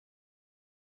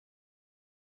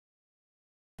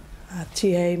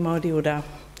Tie Maori ora.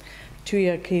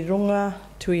 Tuia ki runga,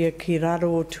 tuia ki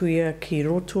raro, tuia ki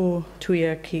roto,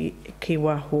 tuia ki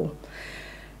waho.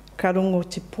 Ka rungo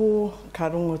te pō, ka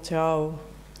rungo te ao,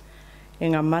 i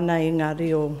ngā mana, i ngā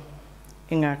reo,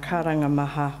 i ngā karanga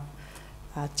maha,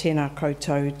 tēnā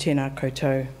koutou, tēnā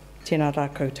koutou, tēnā rā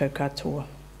koutou katoa.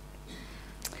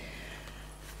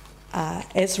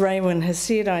 As Raywin has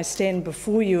said, I stand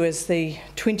before you as the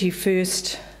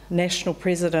 21st National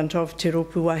President of Te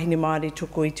Ropu Wahine Māori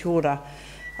Toko i Te Ora,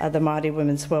 the Māori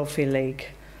Women's Welfare League.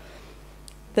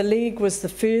 The League was the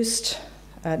first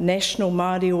national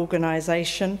Māori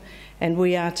organisation, and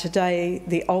we are today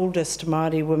the oldest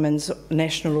Māori women's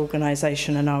national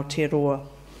organisation in Aotearoa.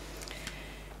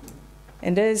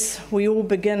 And as we all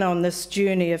begin on this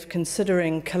journey of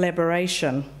considering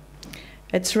collaboration,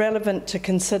 it's relevant to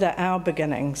consider our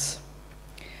beginnings.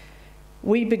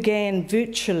 We began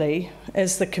virtually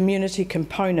as the community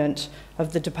component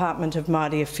of the Department of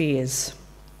Māori Affairs.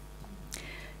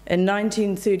 In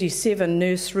 1937,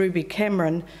 Nurse Ruby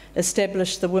Cameron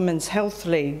established the Women's Health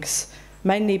Leagues,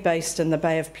 mainly based in the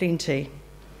Bay of Plenty.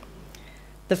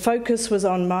 The focus was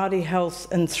on Māori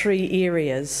health in 3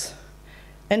 areas: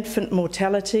 infant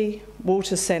mortality,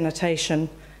 water sanitation,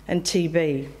 and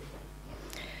TB.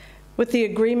 With the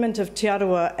agreement of Te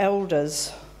Arawa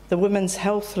elders, the Women's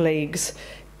Health League's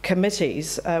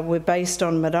committees were based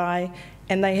on marae,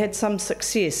 and they had some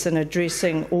success in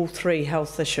addressing all 3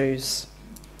 health issues.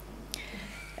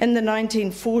 In the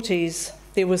 1940s,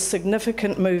 there was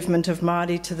significant movement of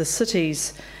Māori to the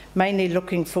cities, mainly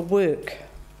looking for work.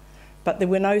 But there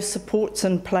were no supports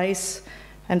in place,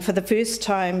 and for the first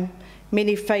time,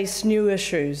 many faced new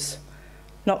issues,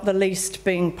 not the least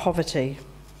being poverty.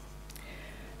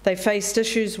 They faced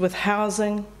issues with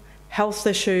housing, health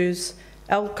issues,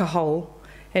 alcohol,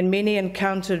 and many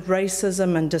encountered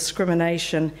racism and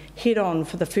discrimination head-on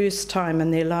for the first time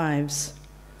in their lives.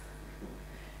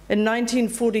 In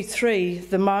 1943,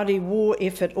 the Māori War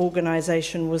Effort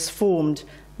Organisation was formed,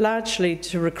 largely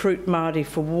to recruit Māori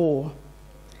for war.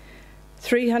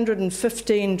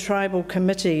 315 tribal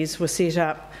committees were set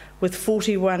up with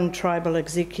 41 tribal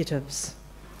executives.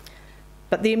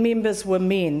 But their members were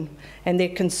men, and their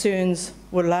concerns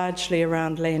were largely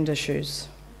around land issues.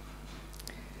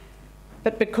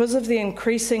 But because of the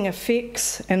increasing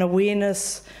effects and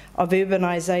awareness of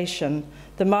urbanisation,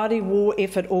 the Māori War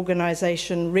Effort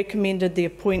Organisation recommended the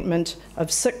appointment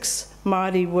of 6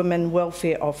 Māori women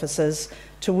welfare officers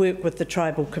to work with the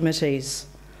tribal committees.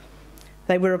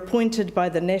 They were appointed by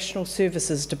the National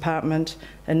Services Department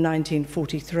in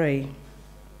 1943.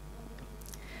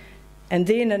 And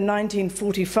then in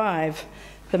 1945,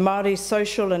 the Māori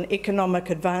Social and Economic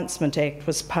Advancement Act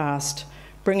was passed,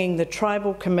 bringing the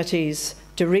tribal committees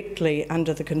directly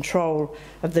under the control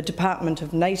of the Department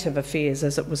of Native Affairs,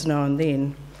 as it was known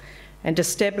then, and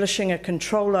establishing a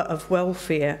controller of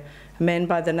welfare, a man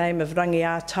by the name of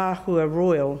Aotearoa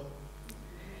Royal.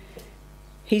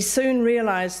 He soon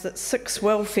realised that 6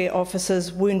 welfare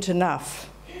officers weren't enough,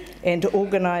 and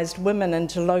organised women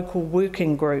into local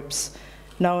working groups,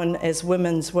 known as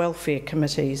Women's Welfare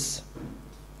Committees.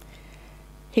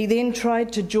 He then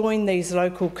tried to join these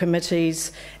local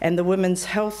committees and the Women's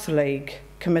Health League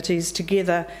committees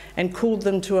together and called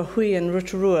them to a hui in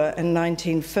Rotorua in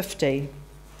 1950.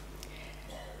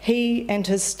 He and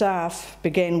his staff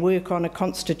began work on a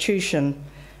constitution,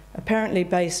 apparently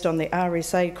based on the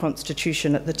RSA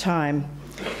constitution at the time,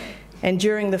 and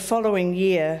during the following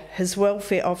year, his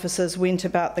welfare officers went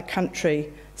about the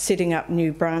country setting up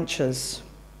new branches.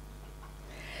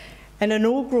 An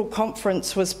inaugural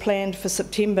conference was planned for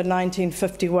September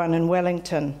 1951 in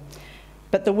Wellington,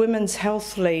 but the Women's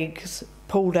Health Leagues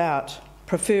pulled out,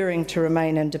 preferring to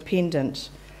remain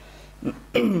independent.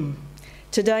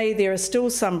 Today, there are still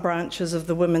some branches of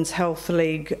the Women's Health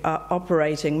League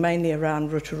operating, mainly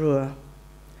around Rotorua.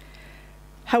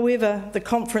 However, the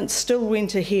conference still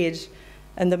went ahead,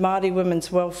 and the Māori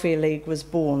Women's Welfare League was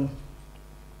born.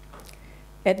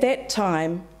 At that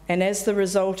time, and as the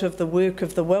result of the work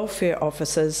of the welfare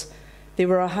officers, there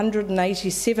were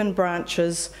 187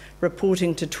 branches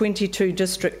reporting to 22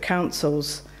 district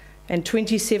councils and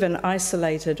 27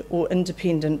 isolated or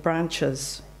independent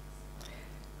branches.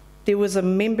 There was a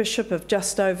membership of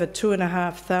just over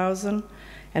 2,500,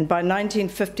 and by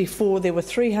 1954 there were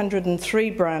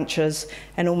 303 branches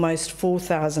and almost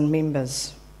 4,000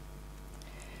 members.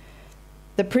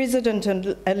 The president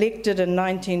elected in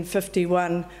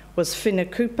 1951 was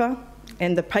Whenekupa,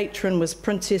 and the patron was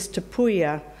Princess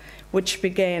Kapua, which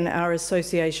began our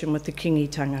association with the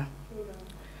Kingitanga.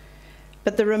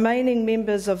 But the remaining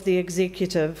members of the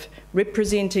executive,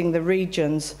 representing the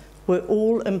regions, were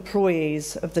all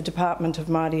employees of the Department of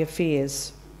Māori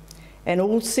Affairs, and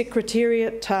all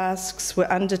secretariat tasks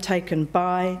were undertaken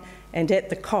by and at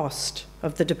the cost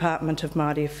of the Department of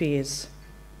Māori Affairs.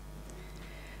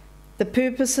 The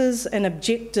purposes and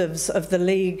objectives of the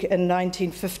League in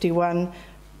 1951 are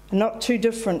not too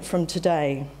different from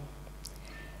today.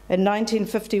 In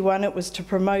 1951, it was to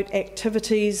promote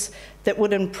activities that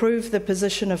would improve the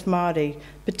position of Māori,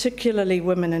 particularly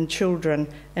women and children,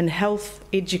 in health,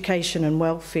 education and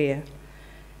welfare.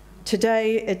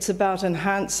 Today, it's about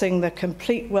enhancing the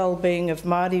complete well-being of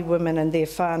Māori women and their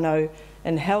whānau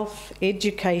in health,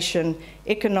 education,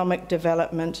 economic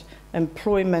development,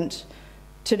 employment,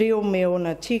 te reo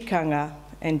meona tikanga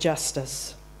and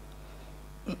justice.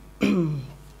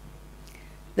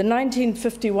 The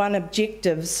 1951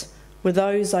 objectives were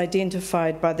those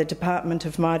identified by the Department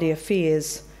of Māori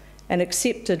Affairs and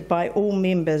accepted by all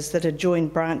members that had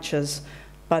joined branches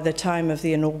by the time of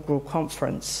the inaugural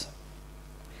conference.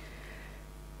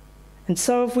 And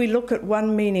so if we look at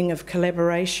one meaning of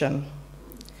collaboration,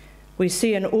 we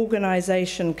see an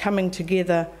organisation coming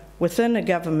together within a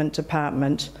government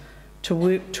department to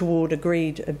work toward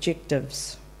agreed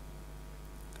objectives.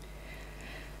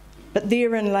 But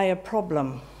therein lay a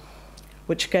problem,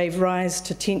 which gave rise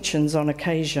to tensions on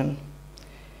occasion.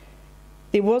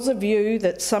 There was a view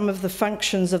that some of the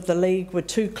functions of the League were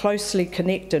too closely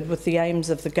connected with the aims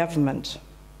of the government.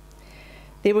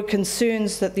 There were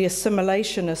concerns that the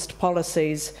assimilationist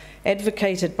policies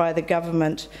advocated by the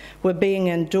government were being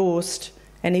endorsed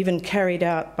and even carried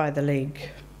out by the League.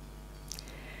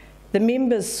 The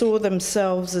members saw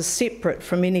themselves as separate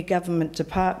from any government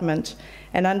department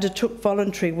and undertook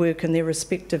voluntary work in their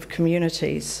respective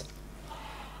communities.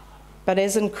 But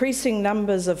as increasing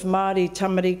numbers of Māori,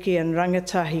 tamariki and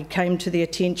rangatahi came to the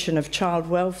attention of child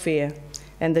welfare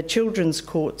and the children's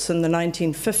courts in the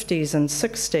 1950s and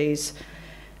 60s,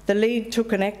 the League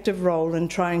took an active role in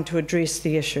trying to address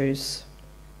the issues.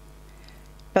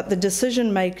 But the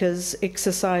decision makers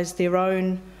exercised their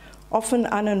own, often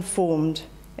uninformed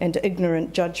and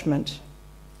ignorant judgment.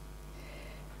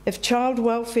 If child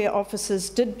welfare officers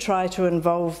did try to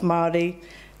involve Māori,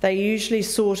 they usually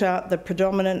sought out the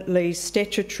predominantly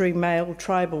statutory male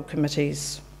tribal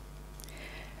committees.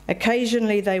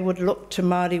 Occasionally they would look to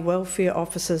Māori welfare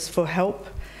officers for help,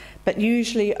 but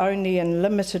usually only in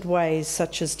limited ways,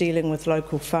 such as dealing with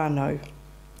local whānau.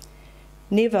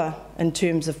 Never in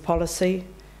terms of policy,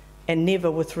 and never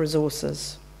with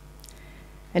resources.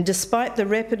 And despite the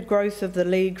rapid growth of the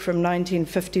League from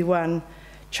 1951,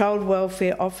 child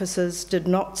welfare officers did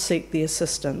not seek the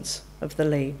assistance of the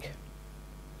League.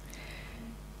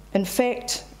 In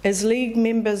fact, as League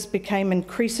members became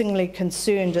increasingly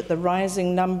concerned at the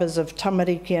rising numbers of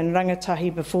tamariki and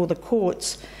rangatahi before the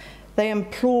courts, they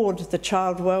implored the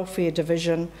Child Welfare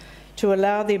Division to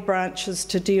allow their branches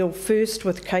to deal first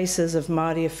with cases of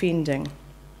Māori offending.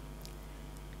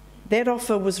 That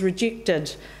offer was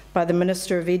rejected by the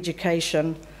Minister of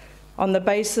Education on the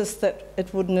basis that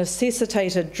it would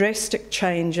necessitate a drastic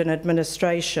change in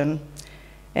administration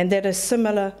and that a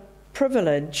similar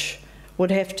privilege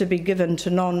would have to be given to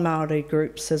non-Māori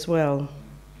groups as well.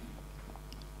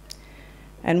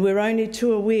 And we're only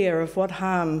too aware of what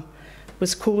harm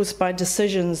was caused by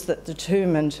decisions that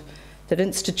determined that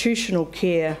institutional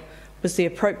care was the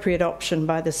appropriate option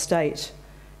by the state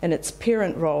in its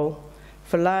parent role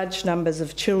for large numbers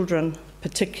of children,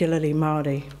 particularly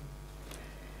Māori.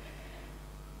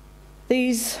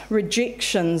 These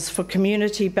rejections for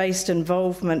community-based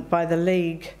involvement by the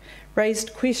League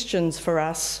raised questions for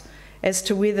us as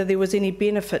to whether there was any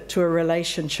benefit to a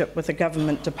relationship with a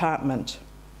government department.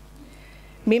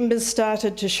 Members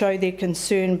started to show their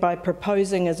concern by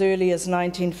proposing as early as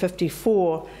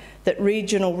 1954 that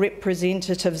regional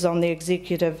representatives on the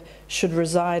executive should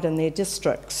reside in their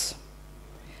districts.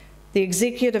 The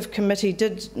executive committee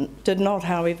did not,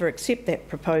 however, accept that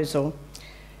proposal.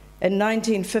 In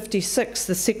 1956,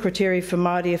 the Secretary for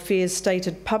Māori Affairs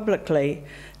stated publicly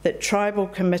that tribal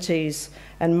committees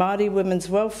and Māori Women's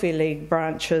Welfare League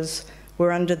branches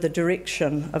were under the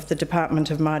direction of the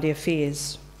Department of Māori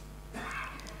Affairs.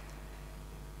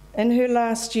 In her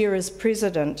last year as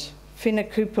president, Whina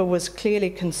Cooper was clearly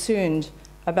concerned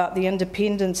about the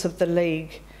independence of the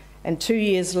League, and 2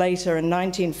 years later, in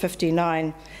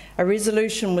 1959, a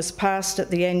resolution was passed at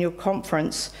the annual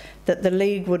conference that the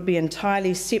League would be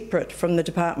entirely separate from the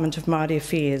Department of Māori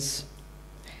Affairs.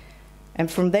 And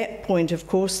from that point, of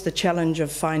course, the challenge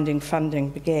of finding funding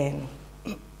began.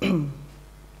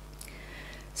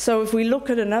 So if we look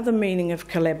at another meaning of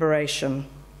collaboration,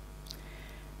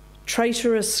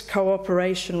 traitorous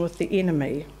cooperation with the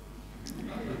enemy.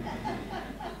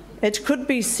 It could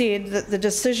be said that the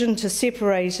decision to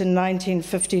separate in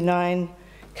 1959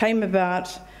 came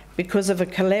about because of a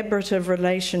collaborative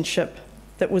relationship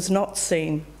that was not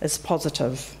seen as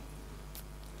positive.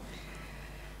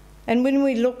 And when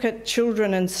we look at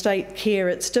children in state care,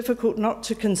 it's difficult not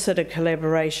to consider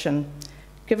collaboration,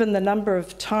 given the number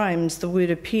of times the word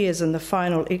appears in the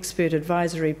final expert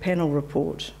advisory panel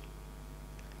report.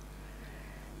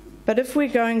 But if we're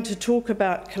going to talk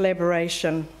about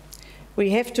collaboration,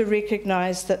 we have to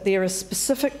recognise that there are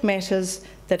specific matters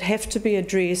that have to be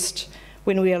addressed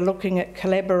when we are looking at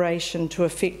collaboration to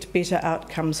effect better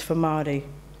outcomes for Māori.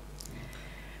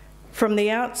 From the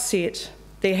outset,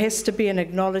 there has to be an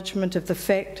acknowledgement of the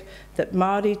fact that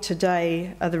Māori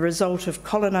today are the result of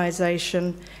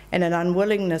colonisation and an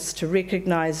unwillingness to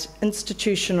recognise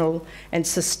institutional and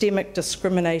systemic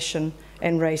discrimination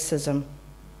and racism.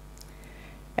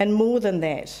 And more than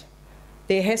that,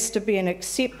 there has to be an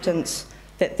acceptance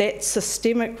that that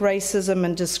systemic racism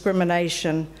and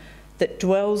discrimination that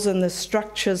dwells in the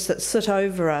structures that sit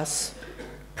over us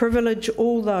privilege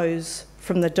all those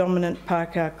from the dominant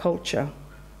Pākehā culture.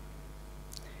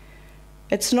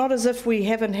 It's not as if we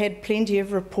haven't had plenty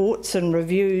of reports and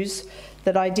reviews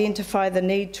that identify the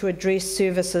need to address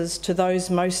services to those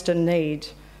most in need,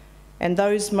 and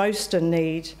those most in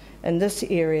need in this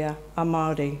area are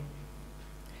Māori.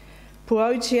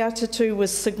 Aotearoa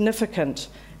was significant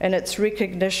in its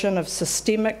recognition of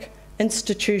systemic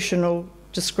institutional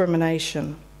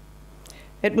discrimination.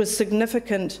 It was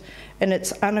significant in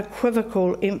its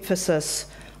unequivocal emphasis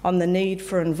on the need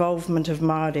for involvement of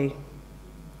Māori.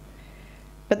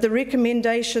 But the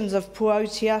recommendations of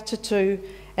Aotearoa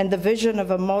and the vision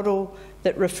of a model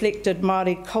that reflected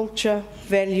Māori culture,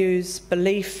 values,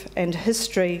 belief and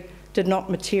history did not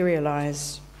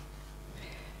materialise.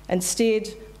 Instead,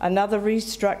 another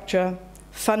restructure,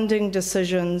 funding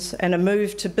decisions and a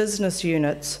move to business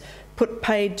units put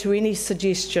paid to any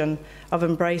suggestion of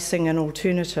embracing an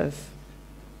alternative.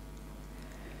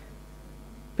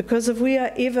 Because if we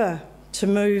are ever to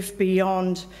move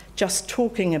beyond just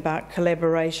talking about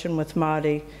collaboration with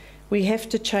Māori, we have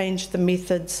to change the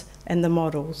methods and the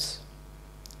models.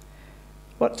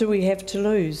 What do we have to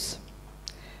lose?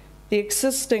 The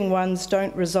existing ones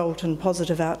don't result in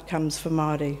positive outcomes for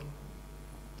Māori.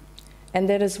 And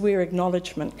that is where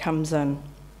acknowledgement comes in.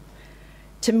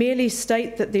 To merely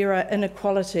state that there are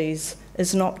inequalities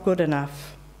is not good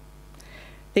enough.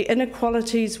 The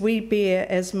inequalities we bear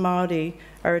as Māori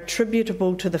are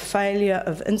attributable to the failure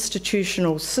of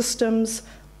institutional systems,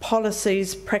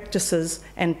 policies, practices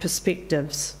and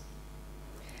perspectives.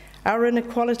 Our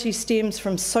inequality stems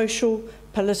from social,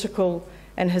 political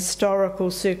and historical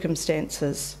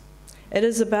circumstances. It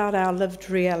is about our lived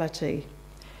reality,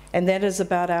 and that is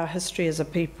about our history as a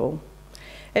people.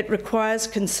 It requires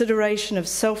consideration of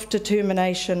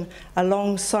self-determination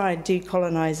alongside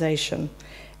decolonisation.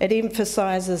 It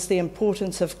emphasises the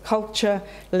importance of culture,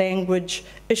 language,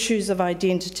 issues of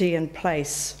identity and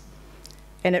place.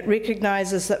 And it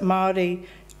recognises that Māori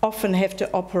often have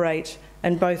to operate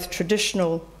in both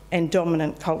traditional and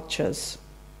dominant cultures.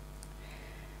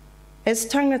 As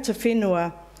tangata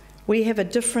whenua, we have a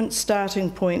different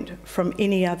starting point from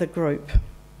any other group.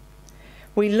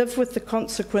 We live with the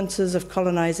consequences of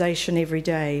colonisation every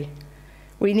day.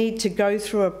 We need to go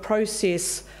through a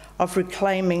process of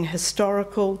reclaiming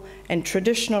historical and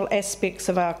traditional aspects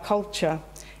of our culture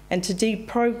and to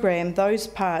deprogram those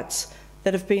parts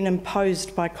that have been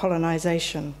imposed by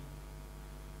colonisation.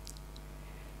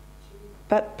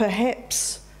 But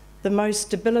perhaps the most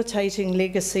debilitating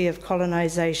legacy of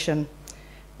colonisation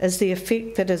is the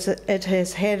effect that it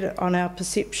has had on our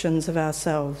perceptions of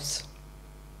ourselves.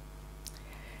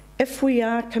 If we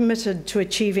are committed to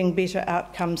achieving better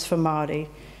outcomes for Māori,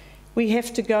 we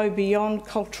have to go beyond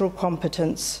cultural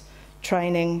competence,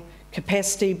 training,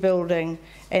 capacity building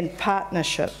and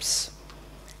partnerships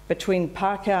between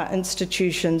Pākehā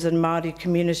institutions and Māori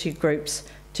community groups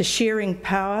to sharing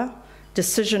power,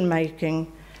 decision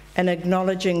making and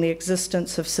acknowledging the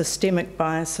existence of systemic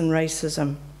bias and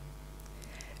racism.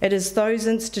 It is those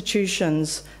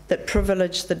institutions that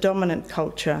privilege the dominant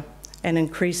culture and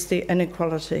increase the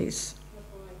inequalities.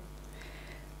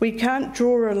 We can't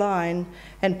draw a line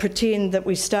and pretend that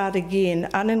we start again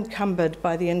unencumbered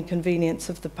by the inconvenience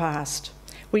of the past.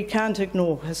 We can't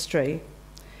ignore history.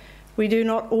 We do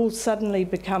not all suddenly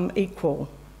become equal.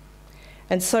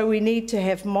 And so we need to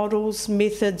have models,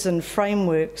 methods and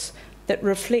frameworks that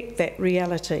reflect that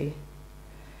reality.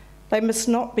 They must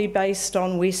not be based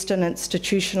on Western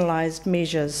institutionalised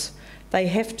measures. They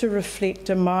have to reflect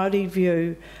a Māori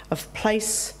view of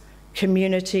place,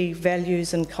 community,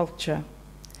 values and culture.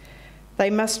 They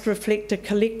must reflect a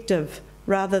collective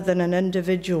rather than an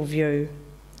individual view,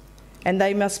 and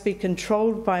they must be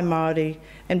controlled by Māori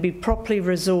and be properly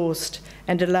resourced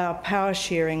and allow power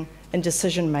sharing and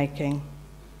decision making.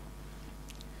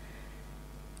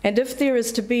 And if there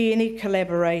is to be any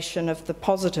collaboration of the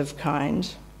positive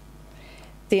kind,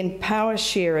 then power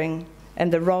sharing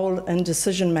and the role in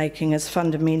decision making is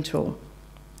fundamental.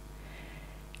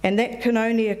 And that can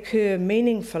only occur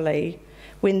meaningfully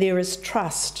when there is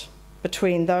trust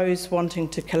between those wanting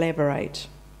to collaborate.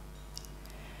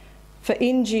 For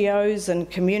NGOs and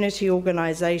community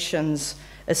organisations,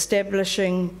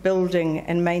 establishing, building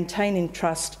and maintaining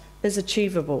trust is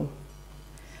achievable.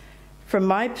 From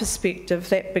my perspective,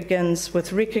 that begins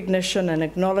with recognition and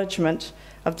acknowledgement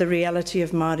of the reality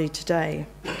of Māori today,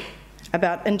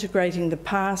 about integrating the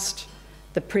past,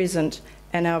 the present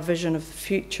and our vision of the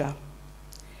future.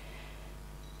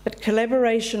 But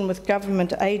collaboration with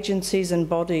government agencies and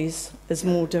bodies is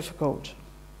more difficult.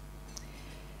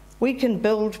 We can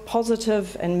build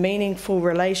positive and meaningful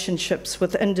relationships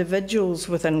with individuals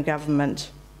within government,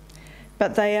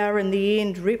 but they are in the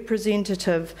end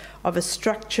representative of a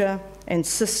structure and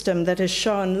system that has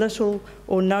shown little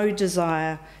or no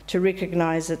desire to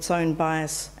recognise its own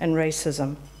bias and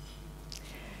racism.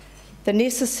 The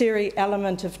necessary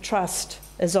element of trust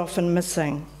is often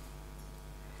missing.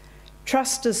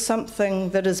 Trust is something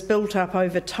that is built up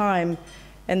over time,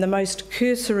 and the most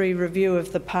cursory review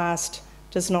of the past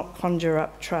does not conjure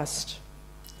up trust.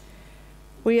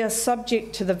 We are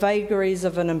subject to the vagaries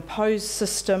of an imposed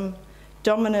system,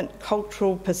 dominant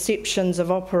cultural perceptions of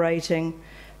operating,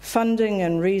 funding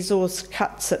and resource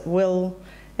cuts at will,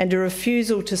 and a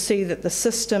refusal to see that the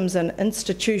systems and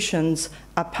institutions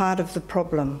are part of the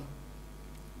problem.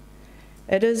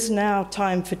 It is now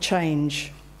time for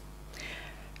change.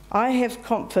 I have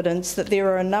confidence that there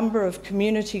are a number of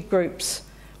community groups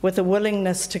with a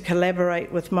willingness to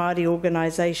collaborate with Māori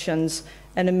organisations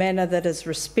in a manner that is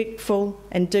respectful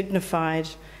and dignified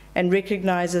and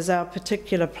recognises our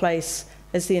particular place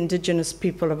as the Indigenous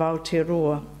people of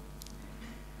Aotearoa.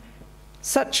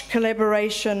 Such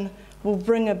collaboration will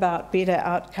bring about better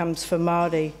outcomes for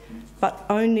Māori, but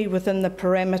only within the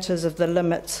parameters of the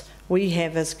limits we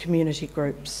have as community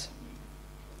groups.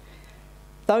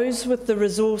 Those with the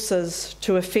resources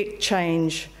to effect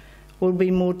change will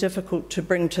be more difficult to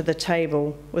bring to the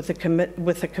table with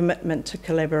a commitment to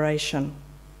collaboration.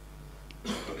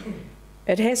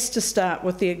 It has to start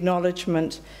with the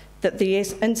acknowledgement that the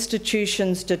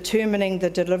institutions determining the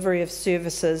delivery of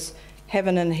services have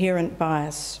an inherent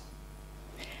bias.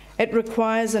 It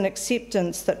requires an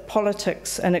acceptance that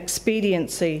politics and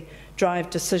expediency drive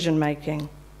decision making.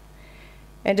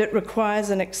 And it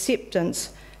requires an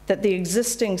acceptance that the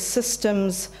existing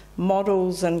systems,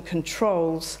 models and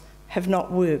controls have not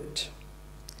worked.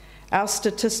 Our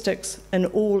statistics in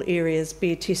all areas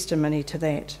bear testimony to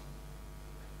that.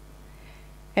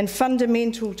 And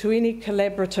fundamental to any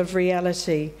collaborative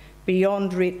reality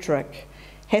beyond rhetoric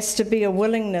has to be a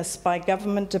willingness by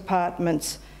government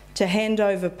departments to hand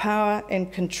over power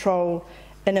and control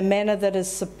in a manner that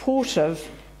is supportive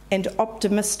and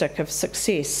optimistic of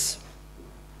success.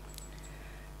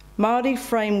 Māori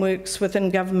frameworks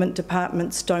within government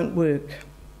departments don't work.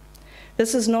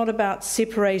 This is not about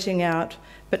separating out,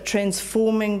 but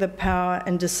transforming the power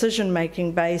and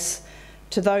decision-making base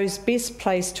to those best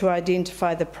placed to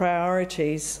identify the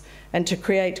priorities and to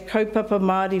create kaupapa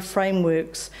Māori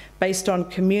frameworks based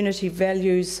on community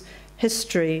values,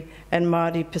 history and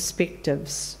Māori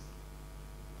perspectives.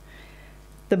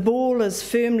 The ball is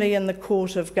firmly in the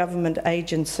court of government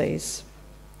agencies.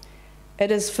 It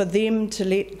is for them to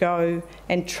let go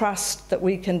and trust that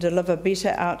we can deliver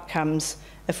better outcomes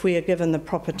if we are given the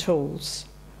proper tools.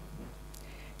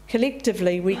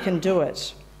 Collectively, we can do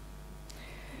it.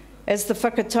 As the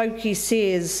whakatauki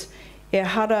says, e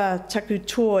hara taku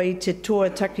toa I te toa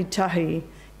takitahi,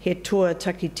 he toa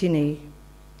takitini.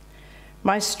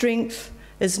 My strength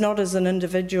is not as an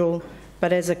individual,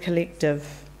 but as a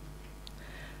collective.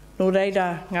 Nō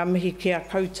reira, ngā mihi ki a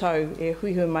koutou, e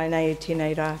huihu mai nei e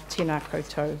tēnei rā, tēnā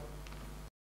koutou.